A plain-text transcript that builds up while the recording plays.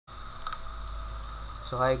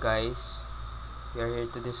So hi guys, we are here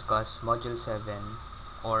to discuss Module 7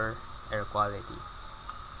 or air quality.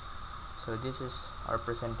 So this is our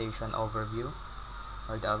presentation overview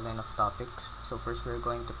or the outline of topics. So first we're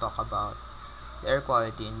going to talk about the air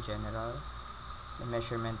quality in general, the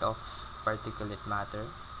measurement of particulate matter,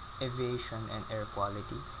 aviation and air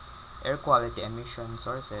quality emission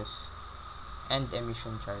sources, and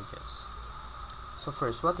emission charges. So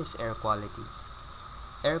first, what is air quality?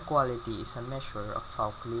 Air quality is a measure of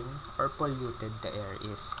how clean or polluted the air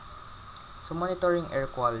is. So monitoring air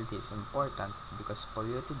quality is important because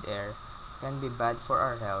polluted air can be bad for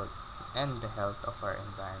our health and the health of our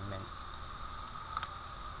environment.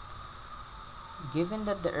 Given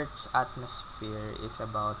that the Earth's atmosphere is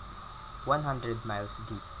about 100 miles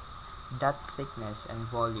deep, that thickness and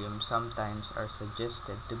volume sometimes are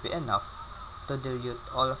suggested to be enough to dilute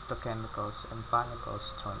all of the chemicals and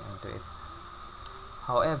particles thrown into it.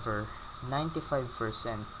 However,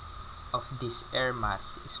 95% of this air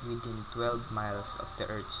mass is within 12 miles of the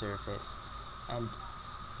Earth's surface, and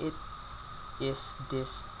it is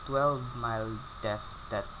this 12-mile depth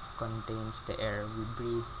that contains the air we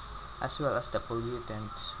breathe as well as the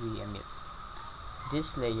pollutants we emit.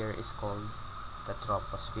 This layer is called the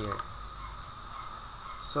troposphere.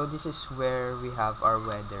 So this is where we have our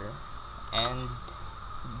weather and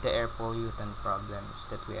the air pollutant problems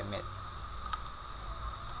that we emit.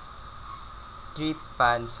 Three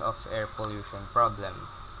pans of air pollution problem.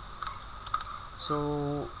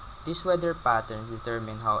 So these weather patterns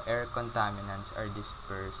determine how air contaminants are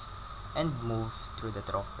dispersed and move through the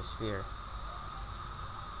troposphere.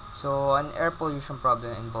 So an air pollution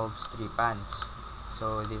problem involves three pans.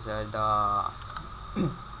 So these are the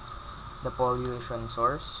the pollution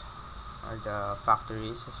source or the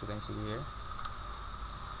factories, as you can see here,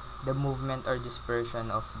 the movement or dispersion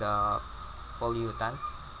of the pollutant,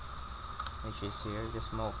 which is here, the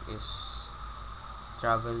smoke is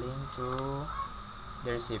traveling through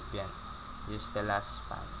the recipient. This is the last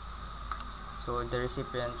pan. So the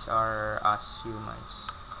recipients are us humans.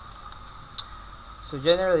 So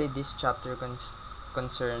generally this chapter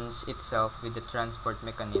concerns itself with the transport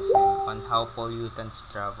mechanism on how pollutants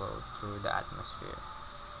travel through the atmosphere,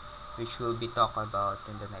 which will be talked about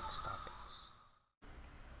in the next topics.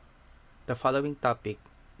 The following topic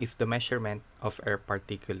is the measurement of air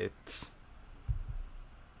particulates.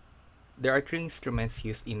 There are three instruments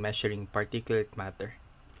used in measuring particulate matter.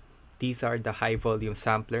 These are the high volume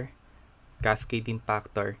sampler, cascade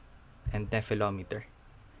impactor, and nephelometer.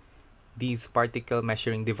 These particle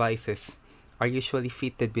measuring devices are usually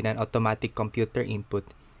fitted with an automatic computer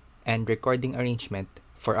input and recording arrangement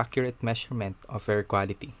for accurate measurement of air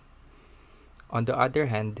quality. On the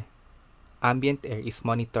other hand, ambient air is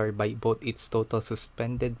monitored by both its total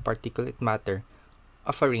suspended particulate matter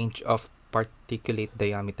of a range of particulate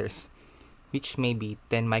diameters, which may be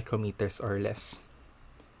 10 micrometers or less.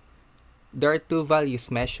 There are two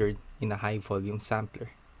values measured in a high volume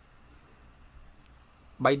sampler.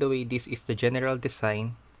 By the way, this is the general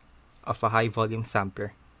design of a high volume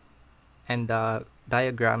sampler, and the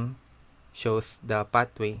diagram shows the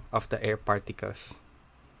pathway of the air particles.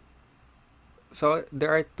 So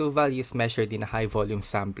there are two values measured in a high volume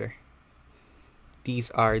sampler.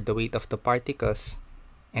 These are the weight of the particles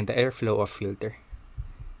and the airflow of filter.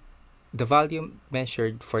 The value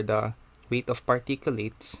measured for the weight of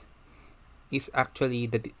particulates is actually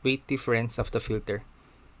the weight difference of the filter,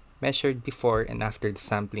 measured before and after the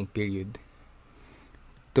sampling period.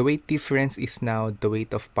 The weight difference is now the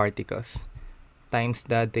weight of particles times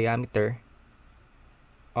the diameter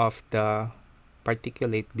of the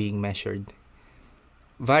particulate being measured.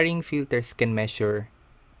 Varying filters can measure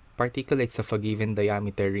particulates of a given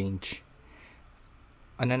diameter range.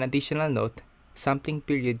 On an additional note, sampling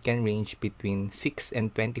period can range between 6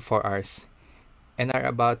 and 24 hours and are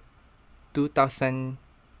about 2,000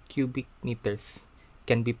 cubic meters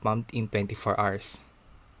can be pumped in 24 hours.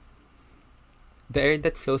 The air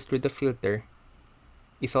that flows through the filter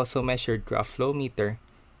is also measured through a flow meter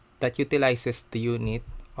that utilizes the unit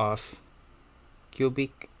of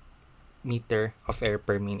cubic meter of air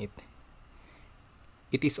per minute.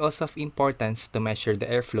 It is also of importance to measure the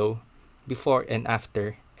airflow before and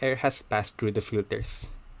after air has passed through the filters.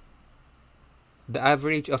 The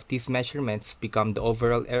average of these measurements become the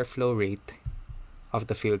overall airflow rate of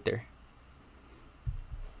the filter.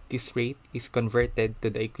 This rate is converted to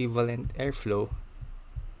the equivalent airflow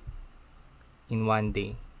in 1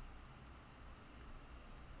 day.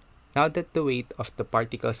 Now that the weight of the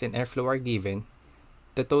particles and airflow are given,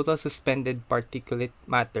 the total suspended particulate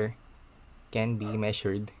matter can be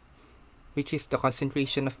measured, which is the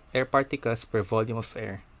concentration of air particles per volume of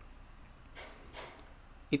air.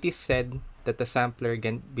 It is said that the sampler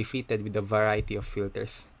can be fitted with a variety of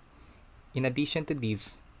filters. In addition to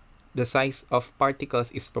these, the size of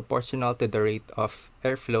particles is proportional to the rate of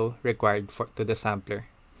airflow required to the sampler.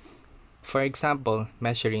 For example,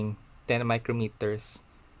 measuring 10 micrometers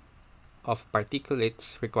of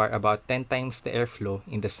particulates require about 10 times the airflow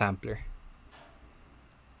in the sampler.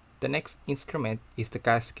 The next instrument is the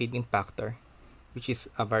cascade impactor, which is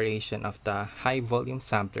a variation of the high-volume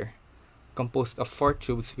sampler, composed of 4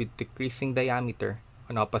 tubes with decreasing diameter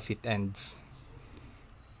on opposite ends.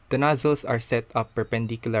 The nozzles are set up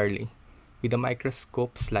perpendicularly, with a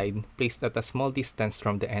microscope slide placed at a small distance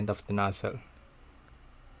from the end of the nozzle.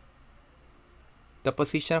 The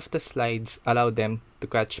position of the slides allow them to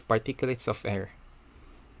catch particulates of air.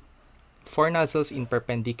 4 nozzles in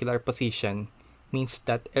perpendicular position means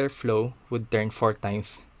that airflow would turn 4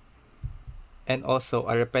 times, and also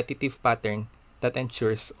a repetitive pattern that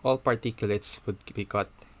ensures all particulates would be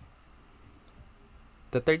caught.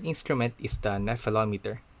 The third instrument is the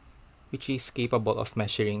nephelometer, which is capable of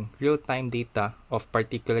measuring real-time data of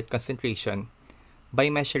particulate concentration by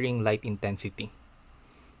measuring light intensity.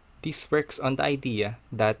 This works on the idea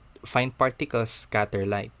that fine particles scatter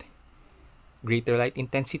light. Greater light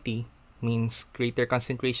intensity means greater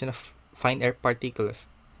concentration of fine air particles,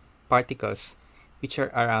 which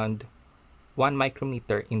are around 1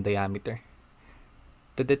 micrometer in diameter.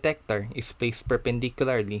 The detector is placed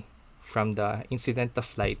perpendicularly from the incident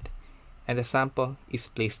of light, and the sample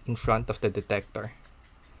is placed in front of the detector.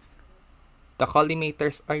 The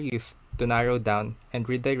collimators are used to narrow down and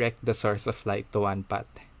redirect the source of light to one path.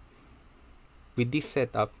 With this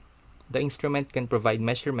setup, the instrument can provide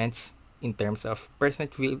measurements in terms of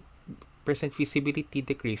percent visibility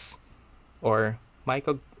decrease or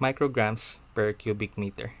micrograms per cubic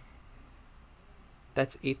meter.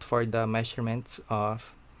 That's it for the measurements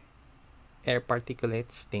of air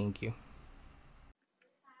particulates. Thank you.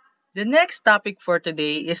 The next topic for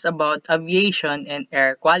today is about aviation and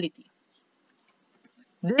air quality.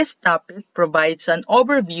 This topic provides an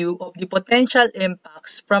overview of the potential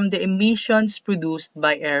impacts from the emissions produced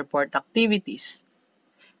by airport activities.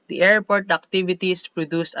 The airport activities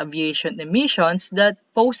produce aviation emissions that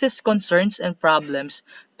poses concerns and problems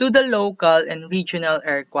to the local and regional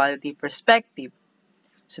air quality perspective.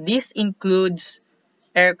 So this includes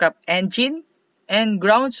aircraft engine and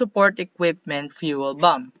ground support equipment fuel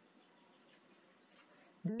bump.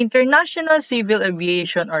 The International Civil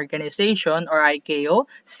Aviation Organization or ICAO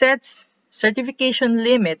sets certification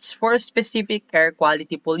limits for specific air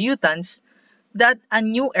quality pollutants that a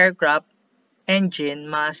new aircraft engine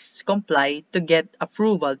must comply to get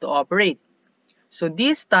approval to operate. So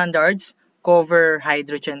these standards cover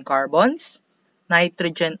hydrogen carbons,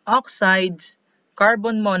 nitrogen oxides,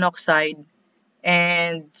 carbon monoxide,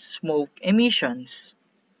 and smoke emissions.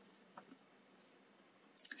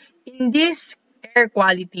 In these air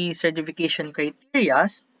quality certification criteria,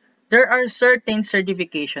 there are certain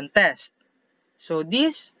certification tests. So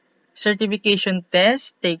this certification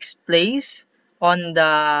test takes place on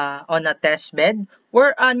a test bed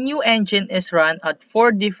where a new engine is run at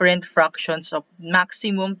 4 different fractions of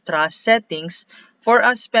maximum thrust settings for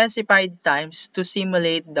a specified times to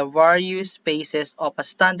simulate the various phases of a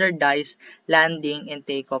standardized landing and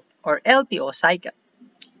takeoff or LTO cycle.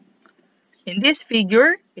 In this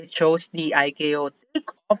figure, it shows the ICAO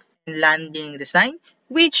takeoff and landing design,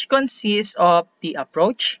 which consists of the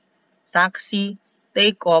approach, taxi,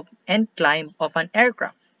 takeoff, and climb of an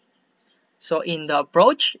aircraft. So in the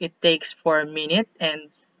approach, it takes 4 minutes and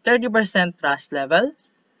 30% thrust level.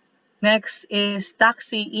 Next is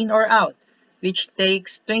taxi in or out, which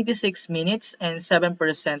takes 26 minutes and 7%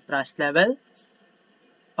 thrust level.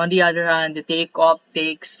 On the other hand, the takeoff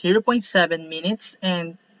takes 0.7 minutes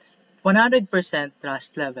and 100%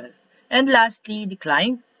 thrust level. And lastly, the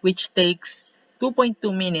climb, which takes 2.2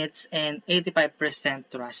 minutes and 85%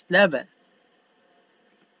 thrust level.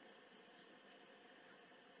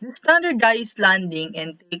 The standardized landing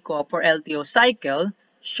and takeoff or LTO cycle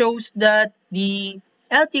shows that the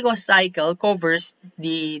LTO cycle covers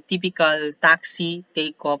the typical taxi,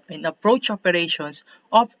 takeoff, and approach operations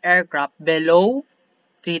of aircraft below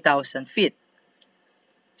 3,000 feet.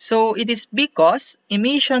 So it is because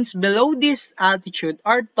emissions below this altitude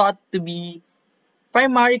are thought to be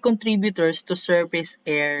primary contributors to surface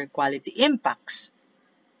air quality impacts.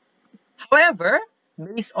 However,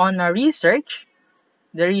 based on our research,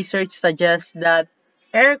 the research suggests that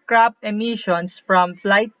aircraft emissions from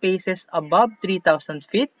flight phases above 3,000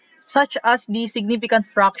 feet, such as the significant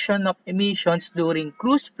fraction of emissions during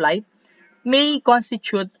cruise flight, may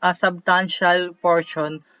constitute a substantial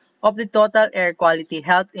portion of the total air quality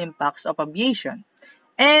health impacts of aviation,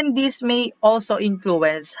 and this may also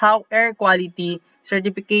influence how air quality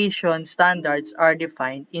certification standards are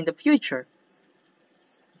defined in the future.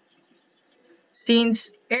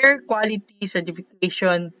 Since air quality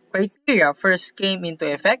certification criteria first came into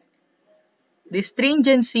effect, the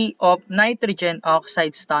stringency of nitrogen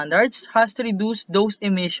oxide standards has reduced those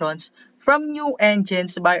emissions from new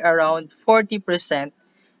engines by around 40%,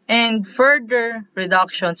 and further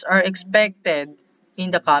reductions are expected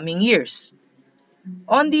in the coming years.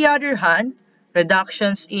 On the other hand,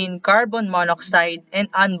 reductions in carbon monoxide and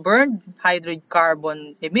unburned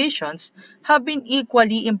hydrocarbon emissions have been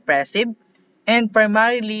equally impressive and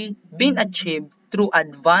primarily been achieved through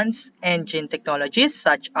advanced engine technologies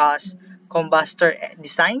such as combustor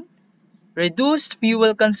design, reduced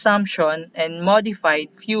fuel consumption, and modified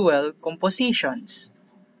fuel compositions.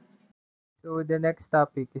 So the next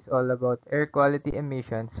topic is all about air quality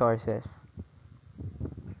emission sources.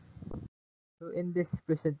 So in this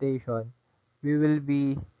presentation, we will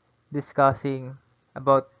be discussing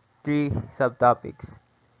about three subtopics.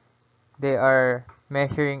 They are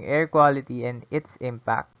measuring air quality and its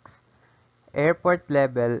impacts, airport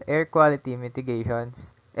level air quality mitigations,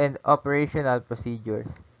 and operational procedures.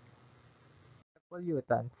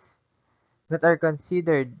 Pollutants that are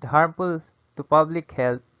considered harmful to public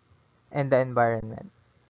health and the environment.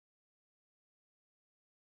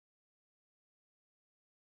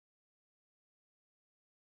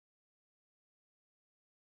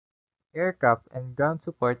 Aircraft and ground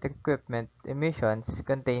support equipment emissions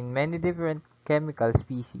contain many different chemical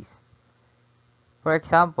species. For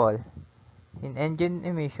example, in engine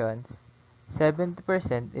emissions,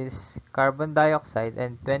 70% is carbon dioxide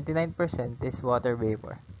and 29% is water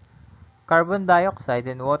vapor. Carbon dioxide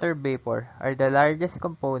and water vapor are the largest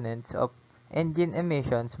components of engine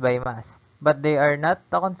emissions by mass, but they are not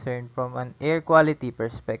a concern from an air quality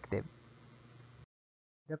perspective.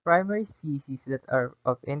 The primary species that are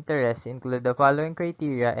of interest include the following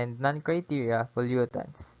criteria and non-criteria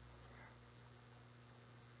pollutants: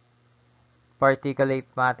 particulate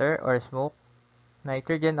matter or smoke,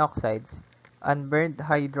 nitrogen oxides, unburned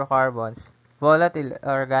hydrocarbons, volatile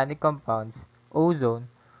organic compounds, ozone,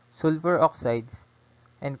 sulfur oxides,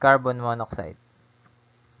 and carbon monoxide.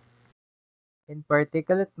 In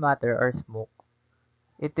particulate matter or smoke,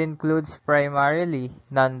 it includes primarily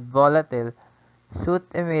non-volatile soot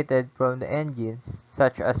emitted from the engines,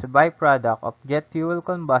 such as byproduct of jet fuel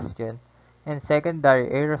combustion, and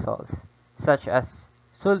secondary aerosols, such as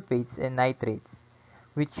sulfates and nitrates,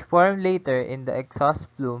 which form later in the exhaust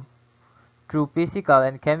plume through physical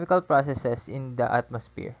and chemical processes in the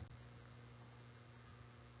atmosphere.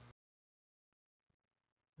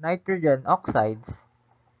 Nitrogen oxides,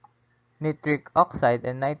 nitric oxide,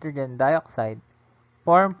 and nitrogen dioxide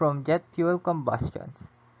form from jet fuel combustions.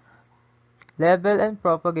 Level and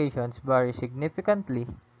propagations vary significantly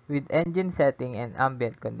with engine setting and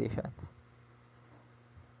ambient conditions.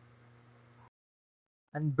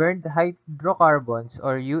 Unburned hydrocarbons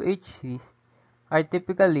or UHCs are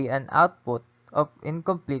typically an output of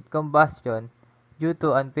incomplete combustion due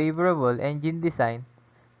to unfavorable engine design,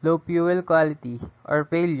 low fuel quality, or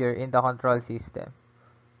failure in the control system,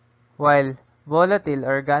 while volatile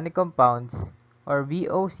organic compounds or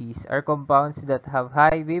VOCs are compounds that have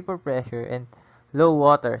high vapor pressure and low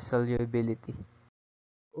water solubility.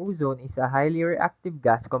 Ozone is a highly reactive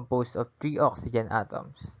gas composed of three oxygen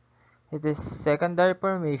atoms. It is secondary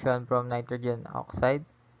formation from nitrogen oxide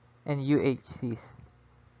and UHCs.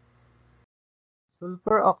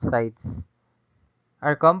 Sulfur oxides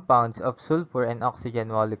are compounds of sulfur and oxygen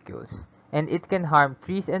molecules, and it can harm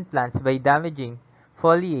trees and plants by damaging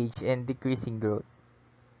foliage and decreasing growth.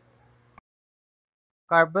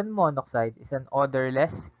 Carbon monoxide is an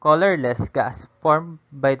odorless, colorless gas formed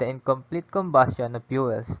by the incomplete combustion of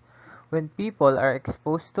fuels. When people are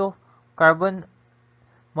exposed to carbon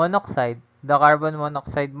monoxide, the carbon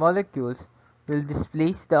monoxide molecules will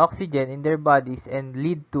displace the oxygen in their bodies and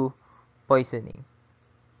lead to poisoning.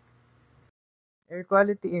 Air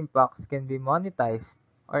quality impacts can be monetized,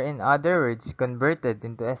 or in other words, converted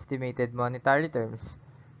into estimated monetary terms,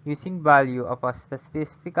 using value of a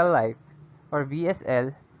statistical life, or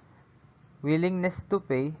VSL, willingness to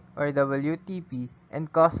pay, or WTP,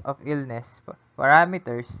 and cost of illness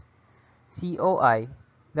parameters, COI,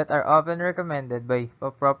 that are often recommended by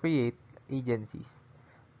appropriate agencies.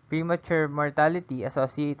 Premature mortality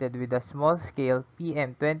associated with a small-scale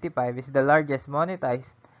PM25 is the largest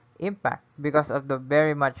monetized impact because of the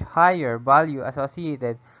very much higher value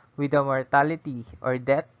associated with the mortality or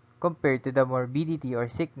death compared to the morbidity or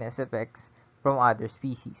sickness effects from other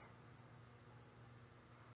species.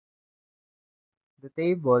 The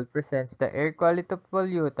table presents the air quality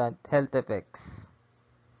pollutant health effects.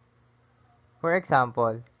 For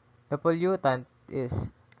example, the pollutant is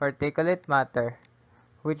particulate matter,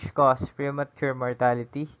 which cause premature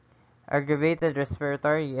mortality, aggravated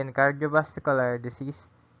respiratory and cardiovascular disease,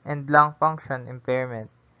 and lung function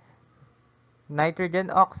impairment.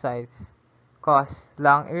 Nitrogen oxides cause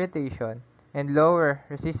lung irritation and lower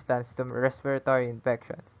resistance to respiratory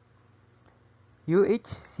infections.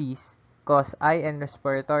 UHCs cause eye and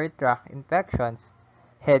respiratory tract infections,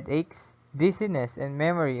 headaches, dizziness, and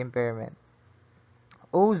memory impairment.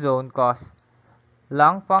 Ozone cause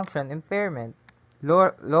lung function impairment,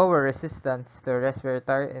 lower resistance to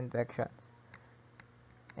respiratory infections,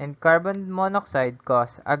 and carbon monoxide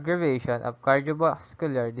cause aggravation of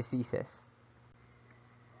cardiovascular diseases.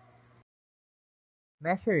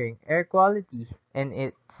 Measuring air quality and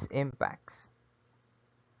its impacts.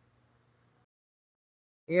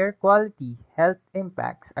 Air quality health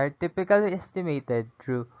impacts are typically estimated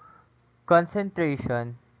through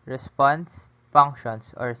concentration response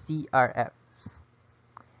functions or CRFs.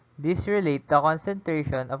 These relate the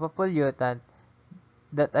concentration of a pollutant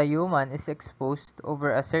that a human is exposed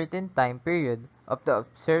over a certain time period of the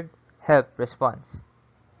observed health response.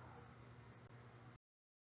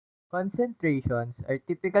 Concentrations are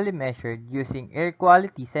typically measured using air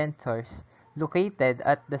quality sensors located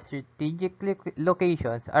at the strategic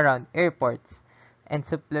locations around airports and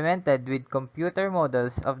supplemented with computer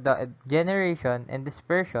models of the generation and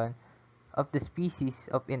dispersion of the species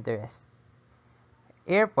of interest.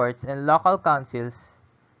 Airports and local councils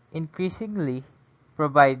increasingly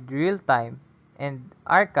provide real-time and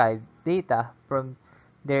archived data from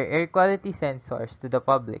their air quality sensors to the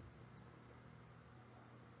public.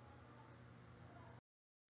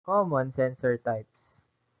 Common sensor types.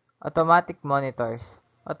 Automatic monitors.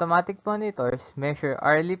 Automatic monitors measure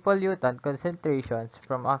hourly pollutant concentrations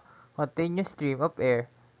from a continuous stream of air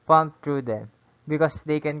pumped through them because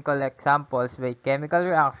they can collect samples by chemical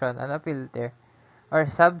reaction on a filter or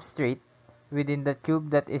substrate within the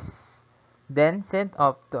tube that is then sent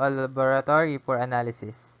up to a laboratory for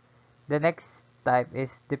analysis. The next type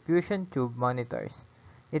is diffusion tube monitors.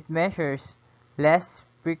 It measures less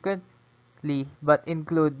frequently but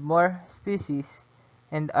include more species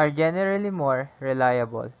and are generally more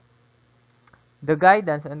reliable. The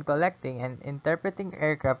guidance on collecting and interpreting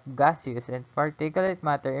aircraft gaseous and particulate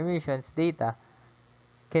matter emissions data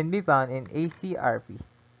can be found in ACRP.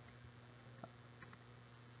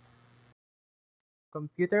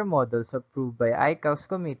 Computer models approved by ICAO's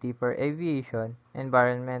Committee for Aviation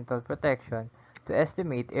Environmental Protection to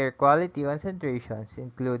estimate air quality concentrations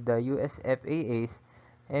include the US FAA's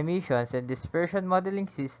Emissions and Dispersion Modeling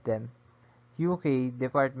System, UK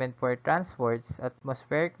Department for Transport's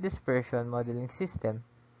Atmospheric Dispersion Modeling System,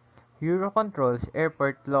 Eurocontrol's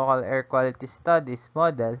Airport Local Air Quality Studies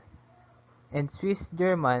Model, and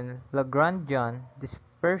Swiss-German Lagrangian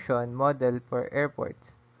Dispersion Model for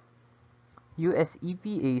airports. US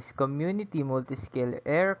EPA's Community Multiscale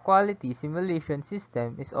Air Quality Simulation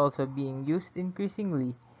System is also being used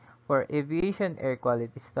increasingly for aviation air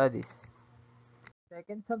quality studies.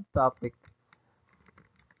 Second subtopic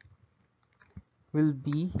will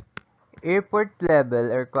be airport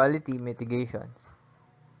level air quality mitigations.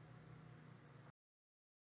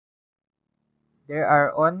 There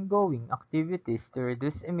are ongoing activities to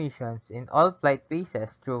reduce emissions in all flight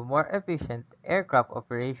phases through more efficient aircraft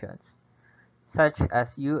operations, such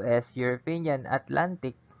as US-European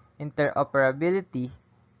Atlantic Interoperability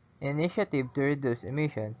Initiative to Reduce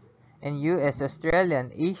Emissions, and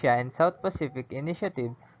US-Australian Asia and South Pacific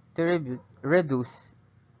Initiative to reduce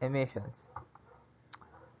emissions.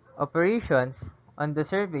 Operations on the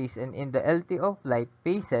surface and in the LTO flight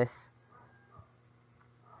phases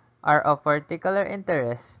are of particular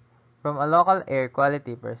interest from a local air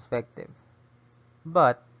quality perspective.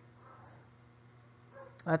 But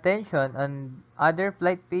attention on other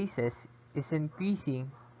flight phases is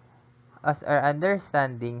increasing as our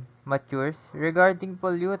understanding matures regarding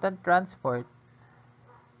pollutant transport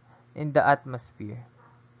in the atmosphere.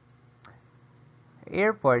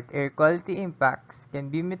 Airport air quality impacts can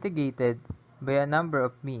be mitigated by a number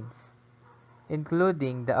of means,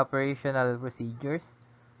 including the operational procedures,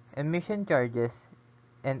 emission charges,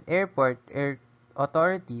 and airport air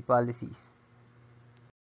authority policies.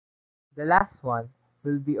 The last one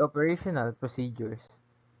will be operational procedures.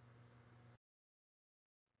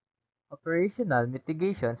 Operational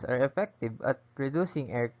mitigations are effective at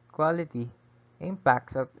reducing air quality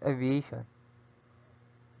impacts of aviation.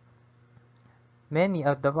 Many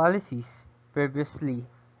of the policies previously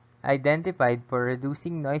identified for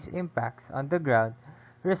reducing noise impacts on the ground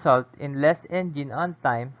result in less engine on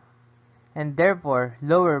time and therefore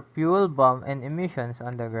lower fuel bump and emissions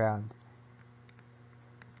on the ground.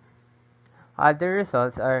 Other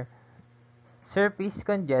results are surface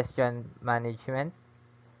congestion management,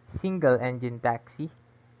 single-engine taxi,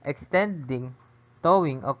 extending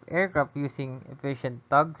towing of aircraft using efficient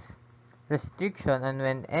tugs, restriction on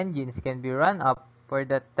when engines can be run up for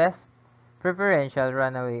the test preferential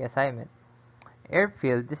runway assignment,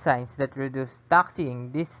 airfield designs that reduce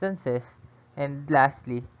taxiing distances, and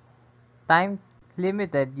lastly,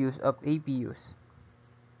 time-limited use of APUs.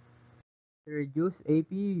 To reduce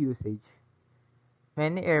APU usage,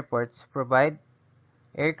 many airports provide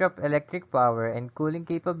aircraft electric power and cooling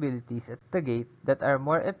capabilities at the gate that are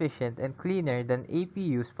more efficient and cleaner than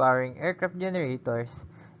APUs powering aircraft generators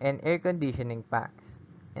and air conditioning packs.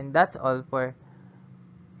 And that's all for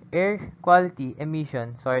air quality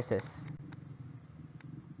emission sources.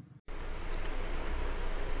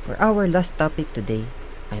 For our last topic today,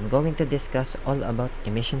 I am going to discuss all about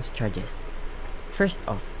emissions charges. First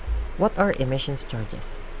off, what are emissions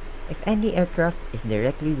charges? If any aircraft is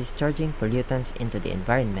directly discharging pollutants into the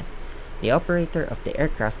environment, the operator of the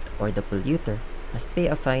aircraft or the polluter must pay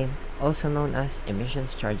a fine, also known as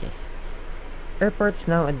emissions charges. Airports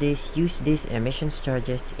nowadays use these emissions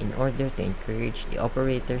charges in order to encourage the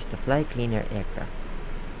operators to fly cleaner aircraft.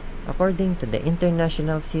 According to the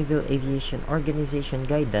International Civil Aviation Organization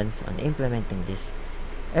guidance on implementing this,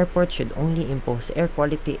 airports should only impose air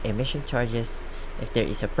quality emission charges if there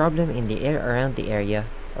is a problem in the air around the area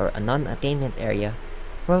or a non-attainment area,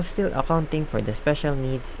 while still accounting for the special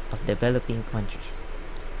needs of developing countries.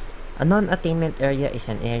 A non-attainment area is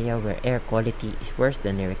an area where air quality is worse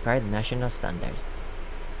than the required national standards.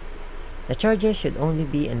 The charges should only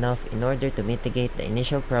be enough in order to mitigate the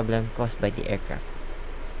initial problem caused by the aircraft.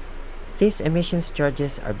 These emissions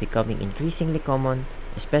charges are becoming increasingly common,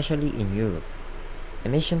 especially in Europe.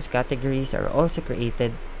 Emissions categories are also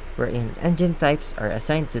created wherein engine types are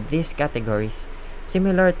assigned to these categories,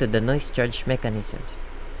 similar to the noise charge mechanisms.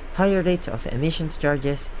 Higher rates of emissions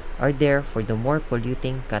charges are there for the more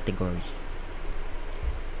polluting categories.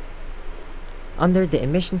 Under the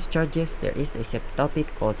emissions charges, there is a subtopic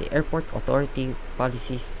called the Airport Authority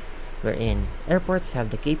Policies, wherein airports have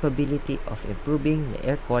the capability of improving the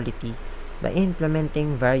air quality by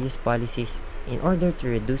implementing various policies in order to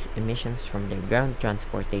reduce emissions from their ground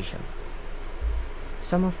transportation.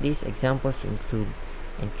 Some of these examples include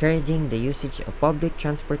encouraging the usage of public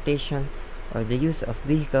transportation or the use of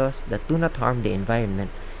vehicles that do not harm the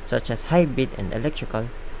environment, such as hybrid and electrical,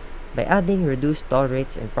 by adding reduced toll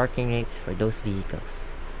rates and parking rates for those vehicles.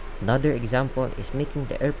 Another example is making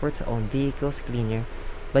the airport's own vehicles cleaner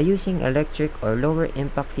by using electric or lower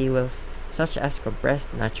impact fuels such as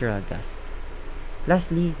compressed natural gas.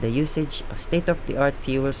 Lastly, the usage of state-of-the-art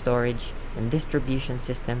fuel storage and distribution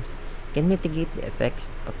systems can mitigate the effects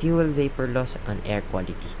of fuel vapor loss on air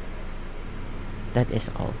quality. That is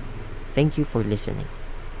all. Thank you for listening.